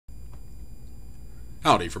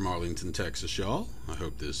Howdy from Arlington, Texas, y'all. I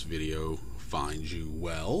hope this video finds you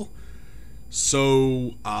well.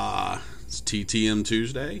 So, it's TTM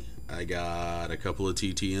Tuesday. I got a couple of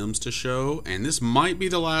TTMs to show, and this might be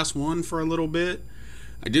the last one for a little bit.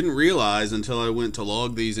 I didn't realize until I went to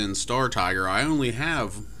log these in Star Tiger, I only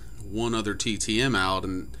have one other TTM out,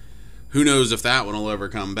 and who knows if that one will ever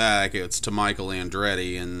come back. It's to Michael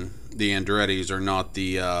Andretti, and the Andrettis are not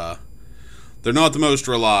the, they're not the most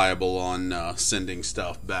reliable on sending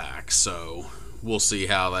stuff back, so we'll see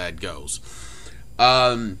how that goes.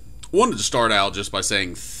 Wanted to start out just by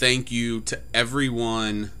saying thank you to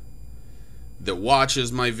everyone that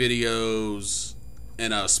watches my videos,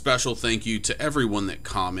 and a special thank you to everyone that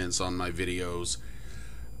comments on my videos.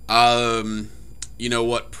 You know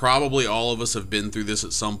what? Probably all of us have been through this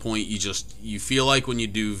at some point. You feel like when you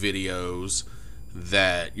do videos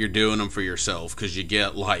that you're doing them for yourself because you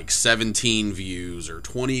get like 17 views or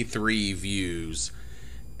 23 views,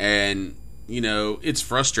 and you know it's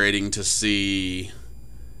frustrating to see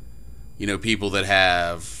people that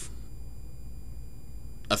have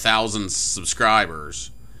 1,000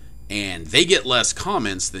 subscribers and they get less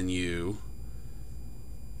comments than you,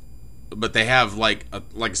 but they have like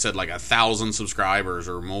I said, like 1,000 subscribers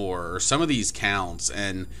or more, or some of these counts,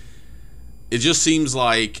 and it just seems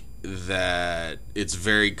like that it's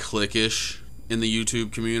very cliquish in the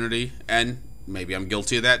YouTube community, and maybe I'm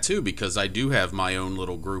guilty of that too, because I do have my own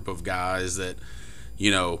little group of guys that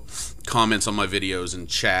comments on my videos and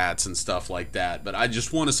chats and stuff like that. But I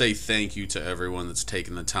just want to say thank you to everyone that's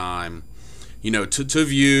taken the time to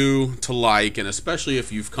view, to like, and especially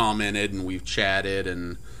if you've commented and we've chatted,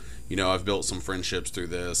 and I've built some friendships through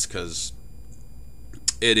this, because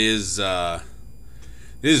it is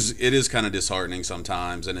kind of disheartening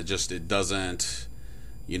sometimes, and it doesn't,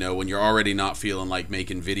 when you're already not feeling like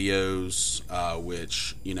making videos,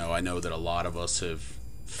 which, I know that a lot of us have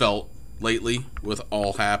felt lately with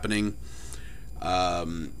all happening.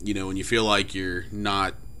 When you feel like you're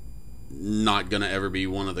not gonna ever be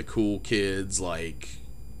one of the cool kids, like,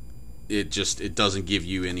 it doesn't give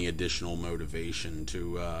you any additional motivation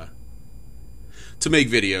to make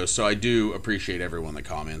videos. So I do appreciate everyone that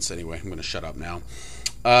comments. Anyway, I'm gonna shut up now.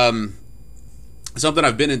 Something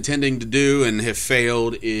I've been intending to do and have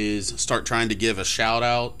failed is start trying to give a shout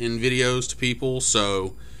out in videos to people.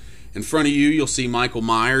 So in front of you, you'll see Michael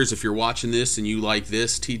Myers. If you're watching this and you like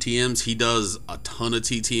this TTMs, he does a ton of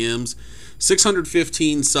TTMs.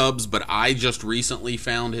 615 subs, but I just recently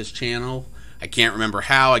found his channel. I can't remember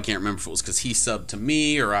how. I can't remember if it was because he subbed to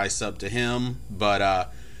me or I subbed to him.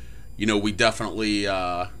 But, we definitely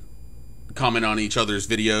comment on each other's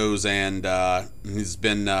videos, and he's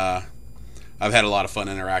been... I've had a lot of fun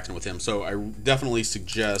interacting with him. So I definitely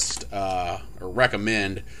suggest or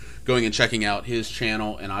recommend going and checking out his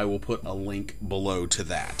channel, and I will put a link below to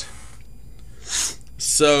that.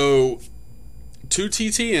 So, 2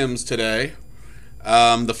 TTMs today.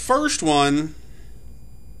 The first one,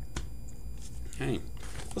 hey,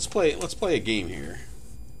 let's play a game here.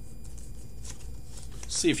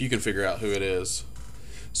 See if you can figure out who it is.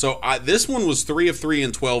 So this one was 3 of 3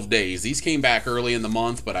 in 12 days. These came back early in the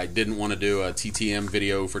month, but I didn't want to do a TTM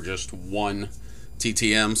video for just one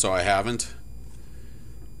TTM, so I haven't.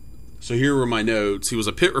 So here were my notes. He was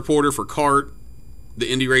a pit reporter for CART, the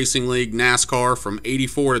Indy Racing League, NASCAR from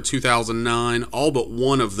 '84 to 2009. All but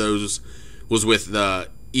one of those was with the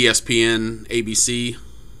ESPN ABC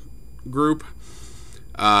group.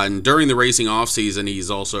 And during the racing offseason,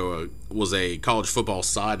 he's also was a college football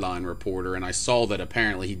sideline reporter, and I saw that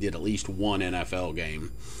apparently he did at least one NFL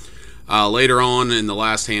game. Later on in the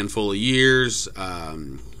last handful of years,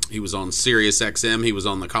 he was on Sirius XM. He was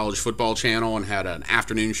on the College Football Channel and had an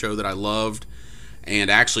afternoon show that I loved.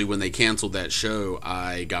 And actually, when they canceled that show,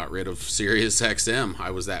 I got rid of Sirius XM.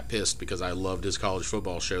 I was that pissed because I loved his college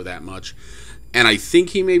football show that much. And I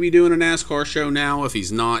think he may be doing a NASCAR show now. If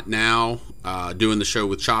he's not now, doing the show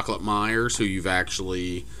with Chocolate Myers, who you've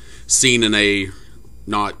actually seen in a,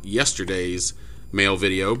 not yesterday's mail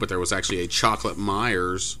video, but there was actually a Chocolate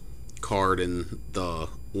Myers card in the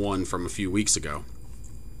one from a few weeks ago.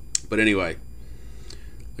 But anyway,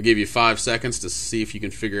 I'll give you 5 seconds to see if you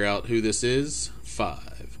can figure out who this is.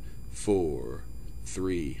 5, 4,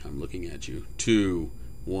 3, I'm looking at you, 2,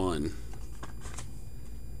 1.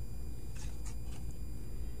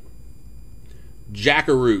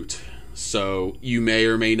 Jackaroot. So you may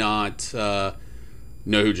or may not know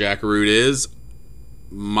who Jackaroot is.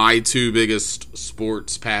 My two biggest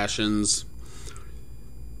sports passions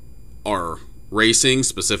are racing,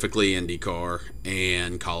 specifically IndyCar,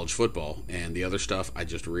 and college football. And the other stuff I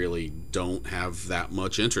just really don't have that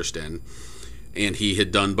much interest in. and he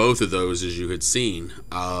had done both of those, as you had seen.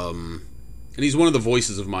 And he's one of the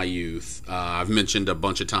voices of my youth. I've mentioned a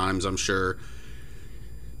bunch of times, I'm sure.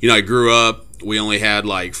 You know, I grew up, we only had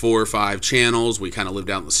like 4 or 5 channels. We kind of lived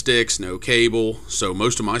out in the sticks, no cable. So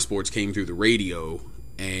most of my sports came through the radio.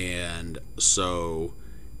 And so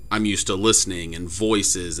I'm used to listening and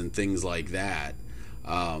voices and things like that.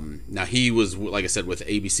 Now he was, like I said, with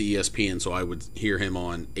ABC, ESPN, so I would hear him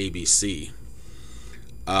on ABC.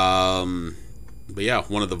 But yeah,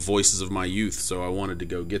 one of the voices of my youth, so I wanted to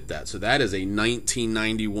go get that. So that is a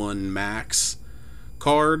 1991 Max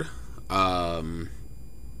card.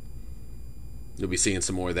 You'll be seeing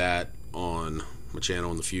some more of that on my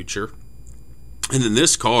channel in the future. And then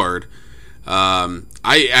this card,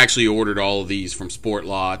 I actually ordered all of these from Sport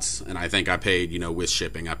Lots, and I think I paid, with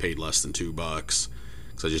shipping, I paid less than $2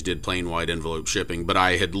 because I just did plain white envelope shipping. But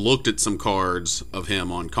I had looked at some cards of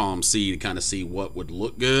him on ComC to kind of see what would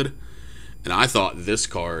look good, and I thought this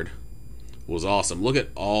card was awesome. Look at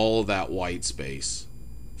all that white space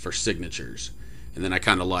for signatures. And then I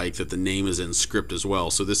kind of like that the name is in script as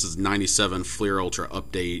well. So this is 97 Fleer Ultra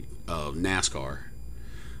update of NASCAR.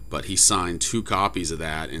 But he signed 2 copies of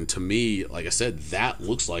that. And to me, like I said, that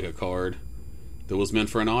looks like a card that was meant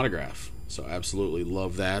for an autograph. So absolutely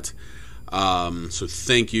love that. So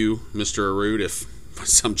thank you, Mr. Arute, if by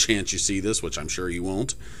some chance you see this, which I'm sure you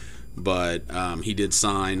won't. But he did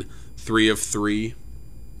sign 3 of 3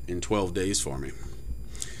 in 12 days for me.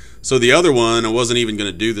 So the other one, I wasn't even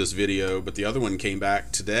going to do this video, but the other one came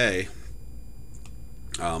back today.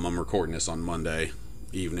 I'm recording this on Monday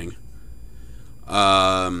evening.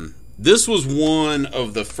 This was one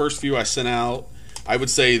of the first few I sent out. I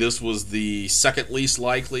would say this was the second least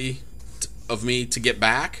likely of me to get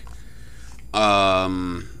back. But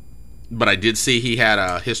I did see he had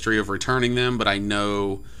a history of returning them, but I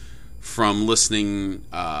know from listening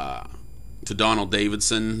to Donald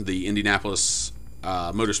Davidson, the Indianapolis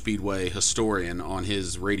Motor Speedway historian, on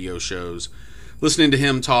his radio shows, listening to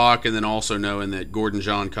him talk, and then also knowing that Gordon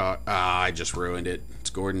Johncock, I just ruined it.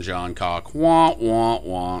 It's Gordon Johncock, wah, wah,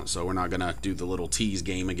 wah, so we're not going to do the little tease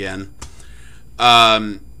game again.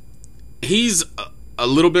 He's a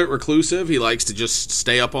little bit reclusive. He likes to just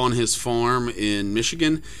stay up on his farm in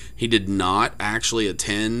Michigan. He did not actually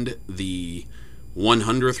attend the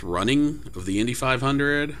 100th running of the Indy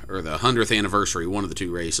 500, or the 100th anniversary, one of the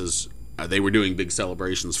 2 races. They were doing big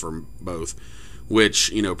celebrations for both,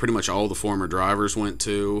 which, pretty much all the former drivers went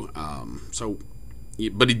to.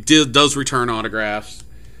 But he does return autographs,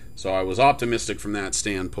 so I was optimistic from that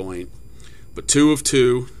standpoint. But 2 of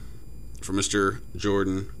 2 for Mr.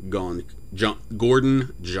 Gordon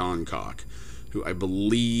Johncock, who I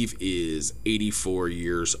believe is 84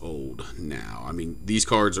 years old now. I mean, these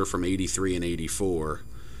cards are from 83 and 84,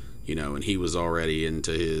 and he was already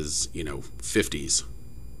into his, 50s.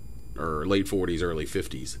 Or late 40s, early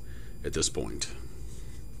 50s at this point.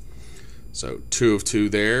 So 2 of 2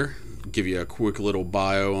 there. Give you a quick little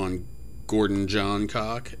bio on Gordon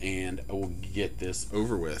Johncock, and I will get this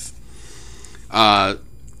over with. So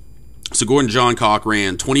Gordon Johncock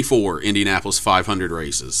ran 24 Indianapolis 500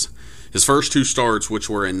 races. His first 2 starts, which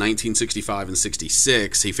were in 1965 and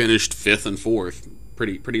 66, he finished 5th and 4th.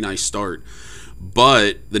 Pretty nice start.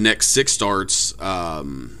 But the next 6 starts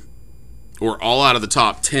were all out of the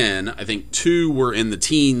top 10. I think 2 were in the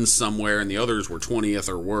teens somewhere, and the others were 20th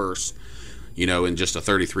or worse, in just a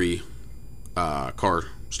 33 car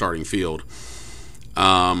starting field.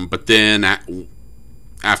 But then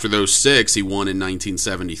after those 6, he won in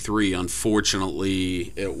 1973.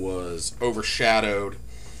 Unfortunately, it was overshadowed.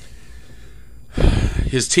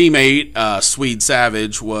 His teammate, Swede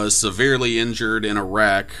Savage, was severely injured in a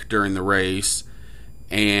wreck during the race,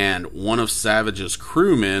 and one of Savage's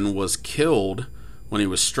crewmen was killed when he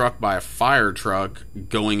was struck by a fire truck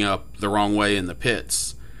going up the wrong way in the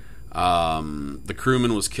pits. The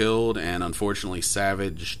crewman was killed, and unfortunately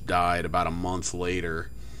Savage died about a month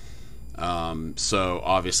later. So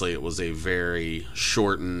obviously it was a very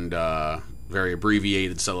shortened, very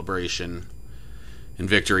abbreviated celebration in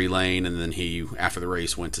Victory Lane, and then he, after the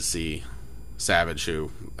race, went to see Savage,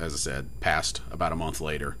 who, as I said, passed about a month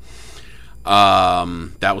later.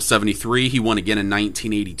 That was 73. He won again in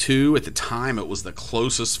 1982. At the time, it was the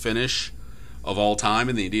closest finish of all time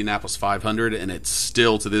in the Indianapolis 500, and it's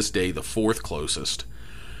still to this day the 4th closest.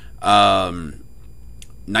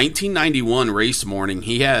 1991 race morning,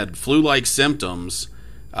 he had flu-like symptoms,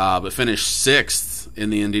 but finished 6th in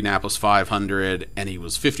the Indianapolis 500, and he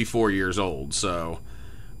was 54 years old. So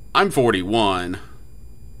I'm 41.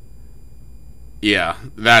 Yeah,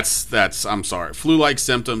 that's I'm sorry. Flu-like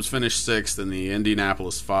symptoms, finished 6th in the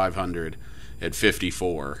Indianapolis 500 at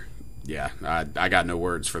 54. Yeah, I got no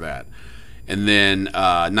words for that. And then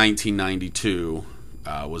 1992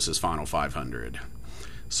 was his final 500.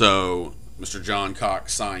 So Mr. John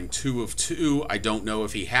Cox signed 2 of 2. I don't know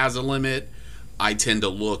if he has a limit. I tend to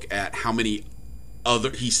look at how many other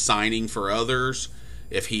he's signing for others.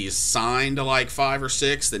 If he's signed to like 5 or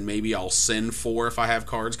 6, then maybe I'll send 4 if I have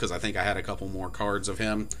cards, because I think I had a couple more cards of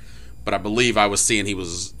him. But I believe I was seeing he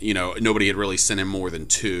was, nobody had really sent him more than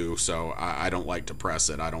 2, so I don't like to press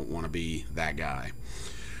it. I don't want to be that guy.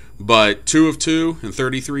 But 2 of 2 in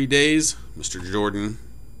 33 days, Mr.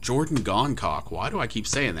 Jordan Goncock. Why do I keep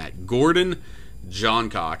saying that? Gordon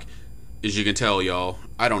Johncock. As you can tell, y'all,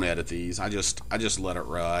 I don't edit these. I just let it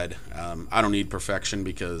ride. I don't need perfection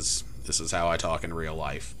because this is how I talk in real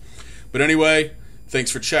life. But anyway, thanks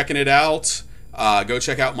for checking it out. Go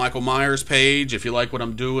check out Michael Myers' page if you like what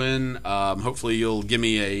I'm doing. Hopefully you'll give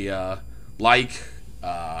me a like,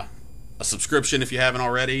 a subscription if you haven't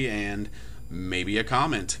already, and maybe a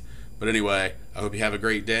comment. But anyway, I hope you have a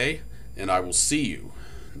great day, and I will see you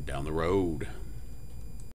down the road.